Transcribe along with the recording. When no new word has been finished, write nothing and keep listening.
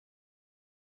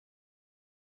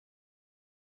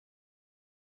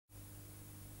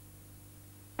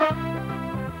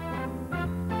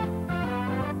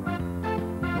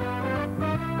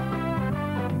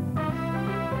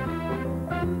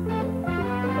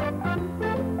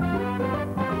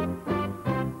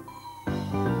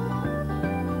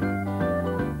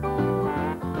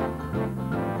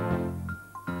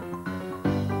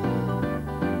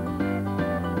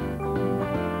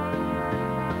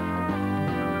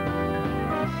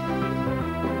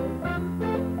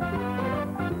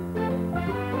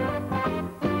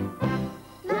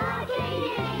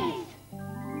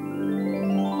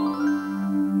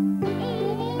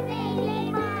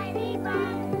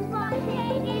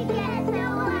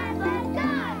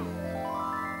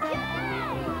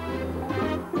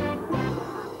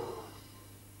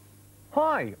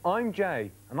Hi, I'm Jay,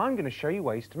 and I'm going to show you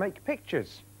ways to make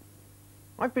pictures.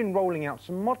 I've been rolling out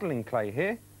some modelling clay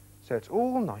here, so it's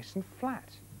all nice and flat.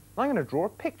 I'm going to draw a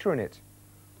picture in it,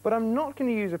 but I'm not going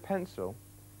to use a pencil.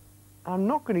 I'm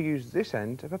not going to use this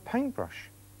end of a paintbrush.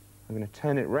 I'm going to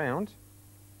turn it round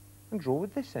and draw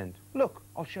with this end. Look,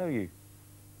 I'll show you.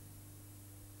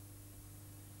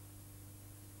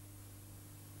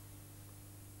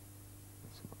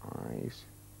 Some eyes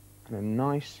and a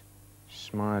nice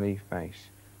smiley face.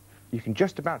 You can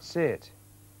just about see it.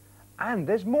 And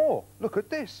there's more. Look at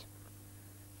this.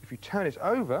 If you turn it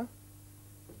over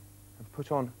and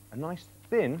put on a nice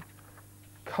thin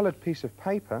coloured piece of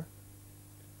paper,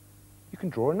 you can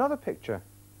draw another picture.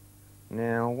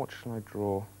 Now, what shall I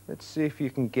draw? Let's see if you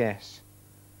can guess.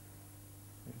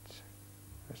 It's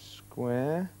a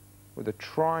square with a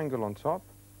triangle on top.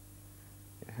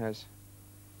 It has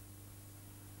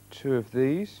two of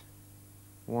these,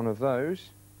 one of those,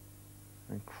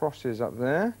 and crosses up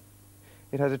there.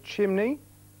 It has a chimney.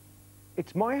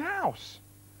 It's my house.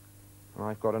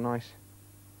 I've got a nice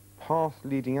path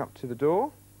leading up to the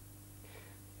door.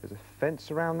 There's a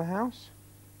fence around the house.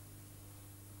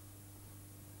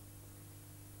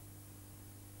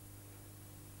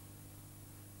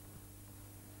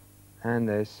 And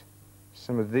there's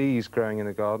some of these growing in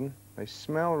the garden. They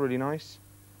smell really nice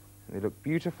and they look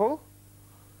beautiful.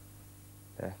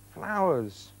 They're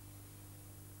flowers.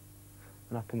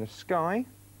 And up in the sky,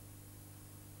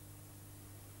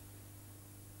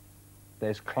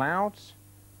 there's clouds,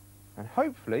 and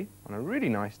hopefully, on a really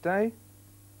nice day,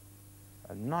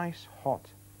 a nice hot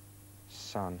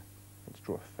sun. Let's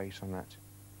draw a face on that.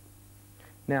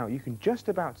 Now, you can just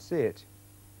about see it,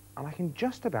 and I can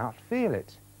just about feel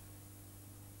it.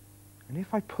 And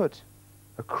if I put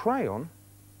a crayon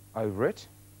over it,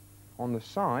 on the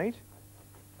side,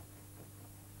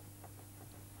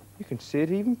 you can see it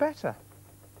even better.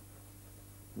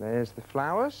 There's the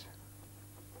flowers,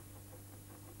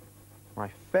 my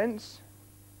fence,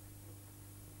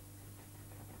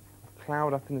 a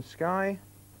cloud up in the sky,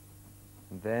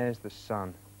 and there's the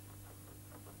sun.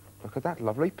 Look at that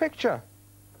lovely picture.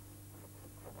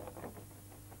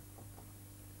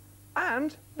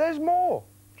 And there's more.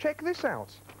 Check this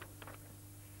out.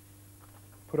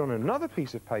 Put on another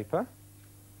piece of paper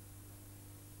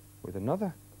with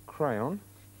another crayon,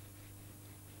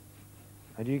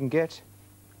 and you can get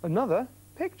another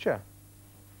picture.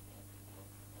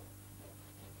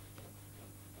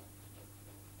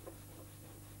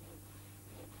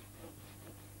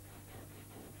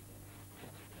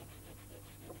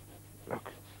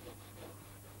 Look.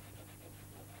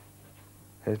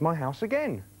 Here's my house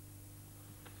again.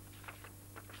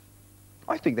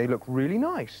 I think they look really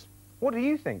nice. What do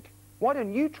you think? Why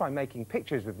don't you try making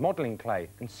pictures with modelling clay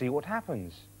and see what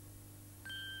happens?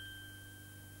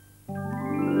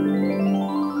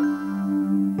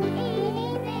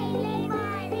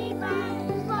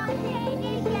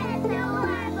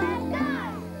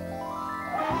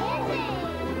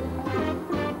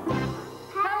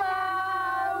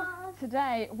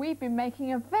 Today we've been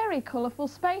making a very colourful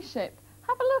spaceship.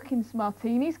 Have a look in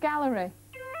SMarteenies gallery.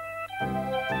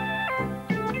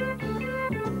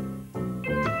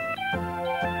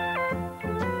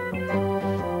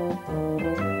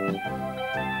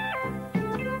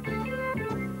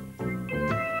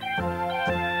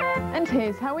 And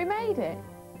here's how we made it.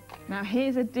 Now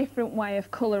here's a different way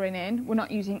of colouring in. We're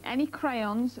not using any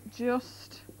crayons,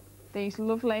 just these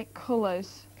lovely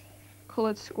colours.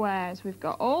 Coloured squares. We've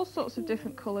got all sorts of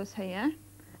different colours here.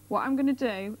 What I'm going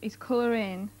to do is colour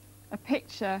in a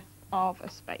picture of a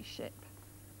spaceship.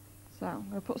 So I'm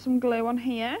going to put some glue on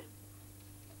here,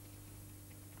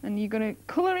 and you're going to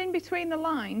colour in between the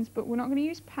lines, but we're not going to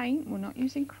use paint, we're not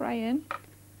using crayon.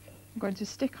 I'm going to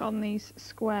stick on these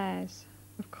squares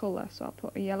of colour, so I'll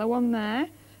put a yellow one there,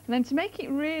 and then to make it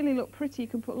really look pretty you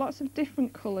can put lots of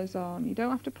different colours on. You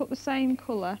don't have to put the same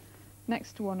colour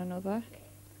next to one another.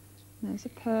 There's a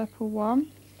purple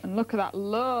one, and look at that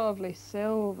lovely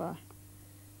silver.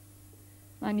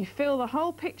 And you fill the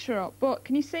whole picture up, but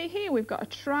can you see here we've got a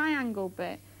triangle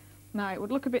bit. Now it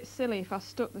would look a bit silly if I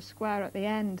stuck the square at the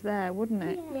end there, wouldn't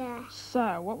it? Yeah.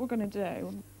 So what we're going to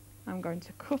do, I'm going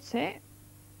to cut it.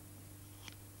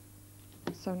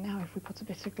 So now if we put a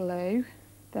bit of glue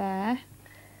there,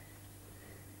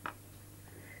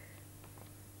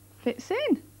 fits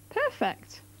in,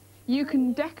 perfect. You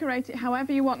can decorate it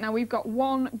however you want. Now we've got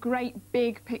one great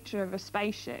big picture of a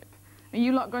spaceship. Are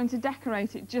you lot going to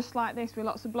decorate it just like this with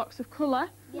lots of blocks of colour?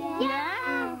 Yeah.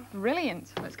 Yeah?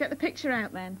 Brilliant. Let's get the picture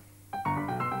out then.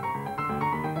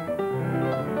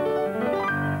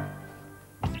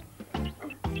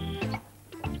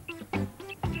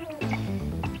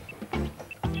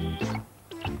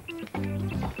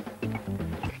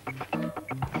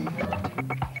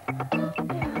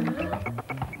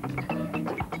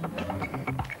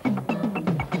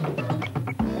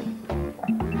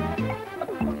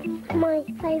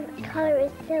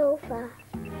 silver.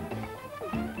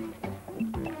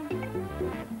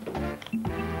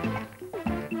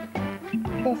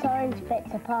 This orange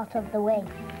bit's a part of the wing.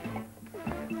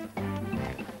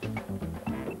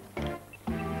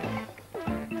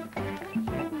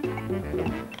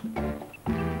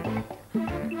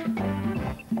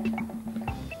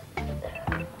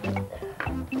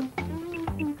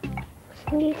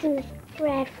 I'm using this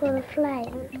red for the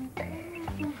flame.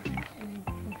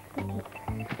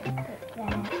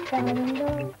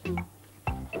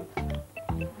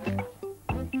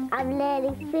 I'm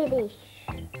nearly finished.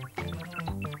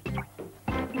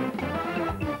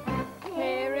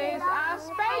 Here is our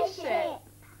spaceship.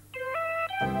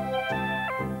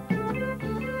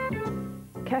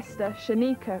 Kester,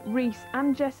 Shanika, Reese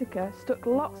and Jessica stuck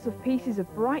lots of pieces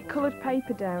of bright coloured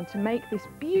paper down to make this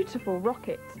beautiful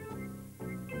rocket.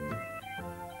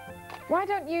 Why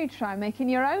don't you try making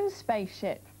your own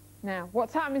spaceship? Now, what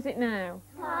time is it now?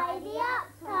 Tidy up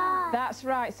time. That's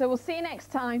right, so we'll see you next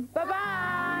time.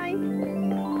 Bye-bye!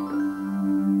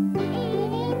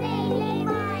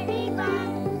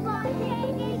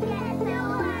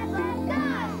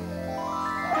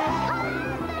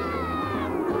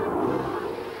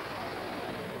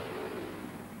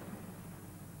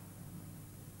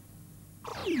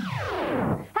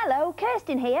 Hello,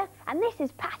 Kirsten here, and this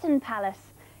is Pattern Palace.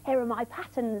 Here are my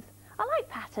patterns. I like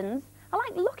patterns, I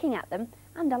like looking at them,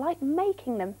 and I like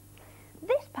making them.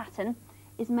 This pattern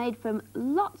is made from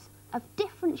lots of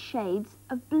different shades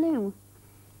of blue.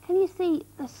 Can you see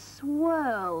the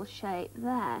swirl shape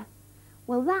there?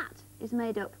 Well, that is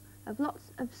made up of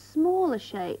lots of smaller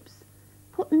shapes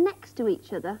put next to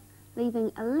each other,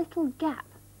 leaving a little gap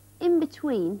in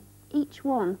between each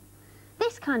one.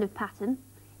 This kind of pattern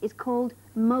is called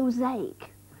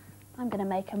mosaic. I'm going to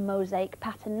make a mosaic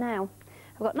pattern now.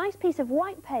 I've got a nice piece of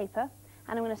white paper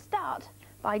and I'm going to start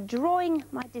by drawing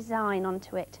my design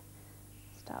onto it.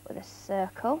 Start with a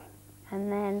circle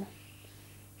and then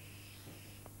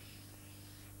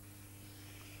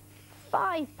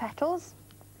 5 petals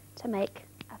to make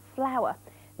a flower.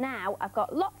 Now I've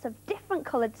got lots of different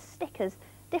coloured stickers,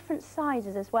 different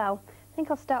sizes as well. I think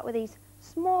I'll start with these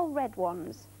small red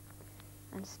ones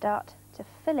and start to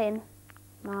fill in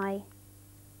my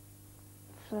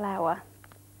flower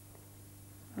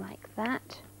like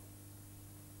that,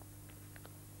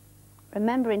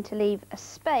 remembering to leave a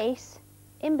space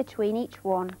in between each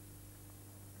one.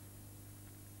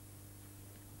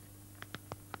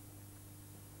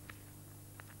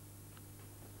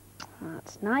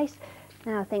 That's nice.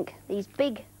 Now I think these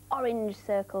big orange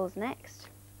circles next.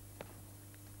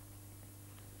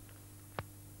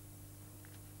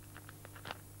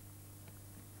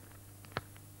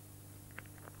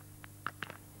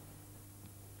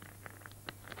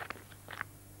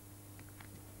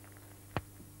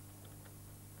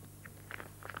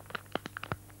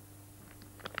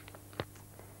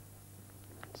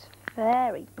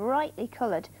 Very brightly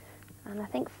coloured, and I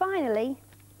think finally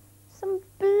some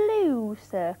blue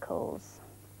circles.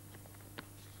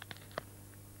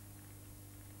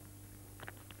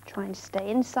 Try and stay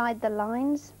inside the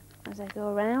lines as I go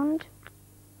around.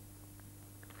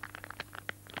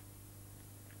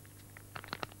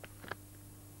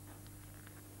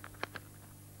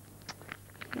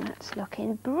 That's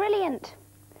looking brilliant.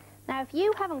 Now if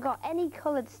you haven't got any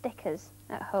coloured stickers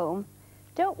at home,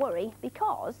 don't worry,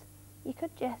 because you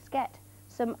could just get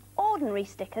some ordinary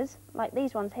stickers, like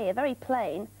these ones here, very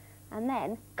plain, and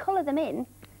then colour them in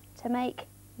to make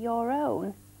your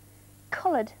own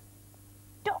coloured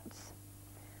dots.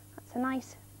 That's a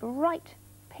nice bright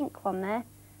pink one there.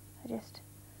 I just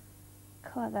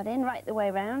colour that in right the way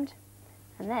round.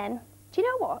 And then, do you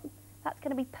know what? That's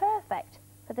going to be perfect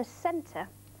for the centre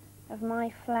of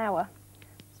my flower.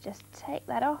 Let's just take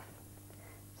that off,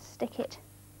 stick it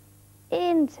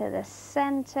into the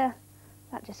centre.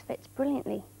 That just fits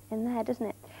brilliantly in there, doesn't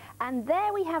it? And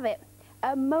there we have it,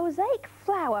 a mosaic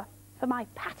flower for my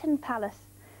pattern palace.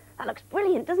 That looks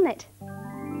brilliant, doesn't it?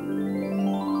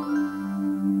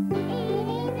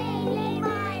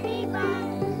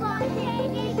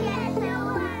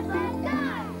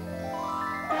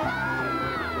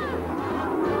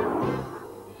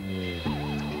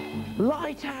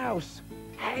 Lighthouse!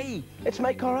 Hey, let's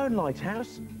make our own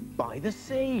lighthouse by the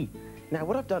sea. Now,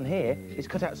 what I've done here is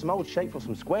cut out some old shapes or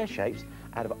some square shapes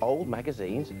out of old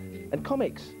magazines and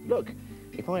comics. Look,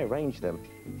 if I arrange them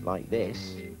like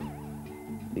this,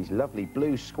 these lovely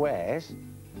blue squares,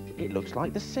 it looks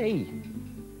like the sea.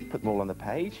 Put them all on the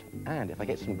page, and if I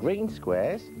get some green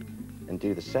squares and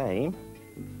do the same,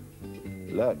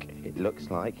 look, it looks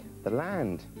like the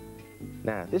land.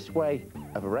 Now, this way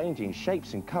of arranging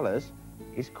shapes and colours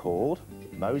is called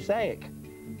mosaic.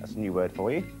 That's a new word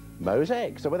for you.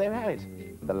 Mosaic. So there we have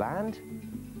it. The land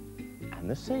and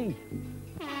the sea.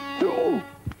 Ooh,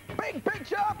 big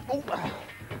picture! Ooh.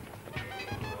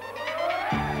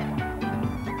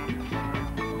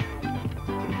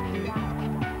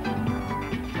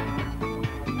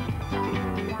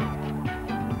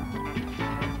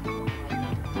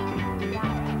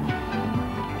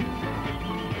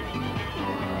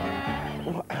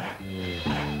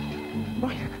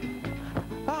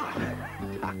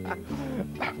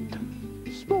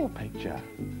 Small picture.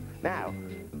 Now,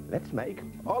 let's make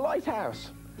our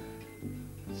lighthouse.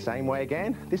 Same way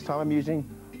again. This time I'm using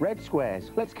red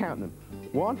squares. Let's count them.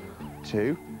 1,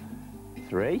 2,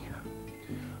 3.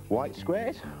 White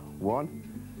squares.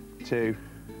 1, 2,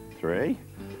 3.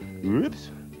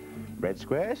 Oops. Red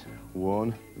squares.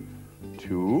 1,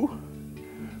 2.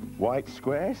 White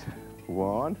squares.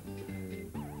 1,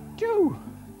 2.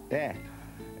 There.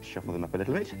 Let's shuffle them up a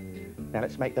little bit. Now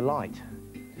let's make the light.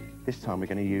 This time we're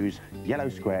going to use yellow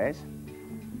squares.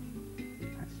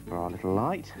 That's for our little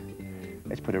light.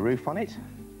 Let's put a roof on it.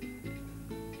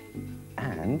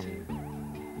 And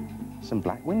some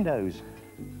black windows.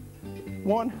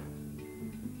 1,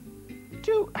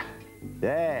 2.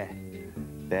 There.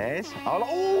 There's our...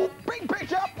 Oh, big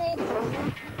picture!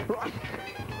 Oh. Right.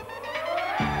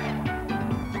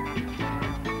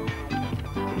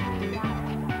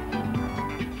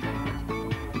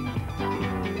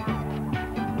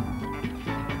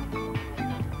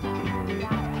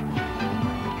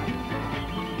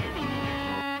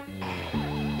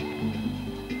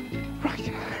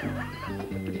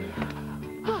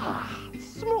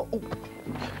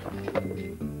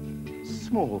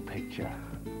 Small picture.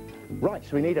 Right,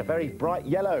 so we need a very bright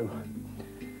yellow.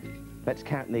 Let's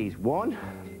count these. 1,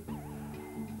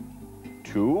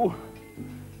 2,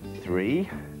 3,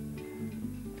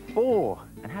 4.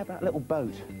 And how about a little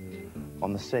boat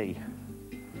on the sea?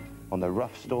 On the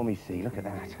rough, stormy sea. Look at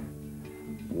that.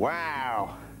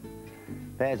 Wow.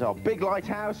 There's our big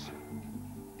lighthouse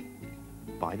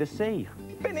by the sea.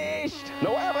 Finished!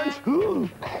 No, I haven't!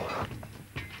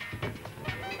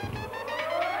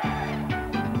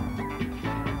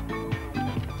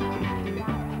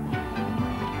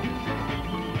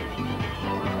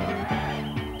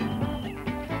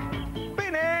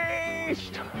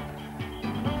 Finished!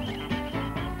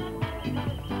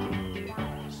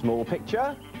 Small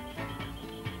picture,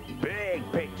 big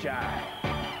picture.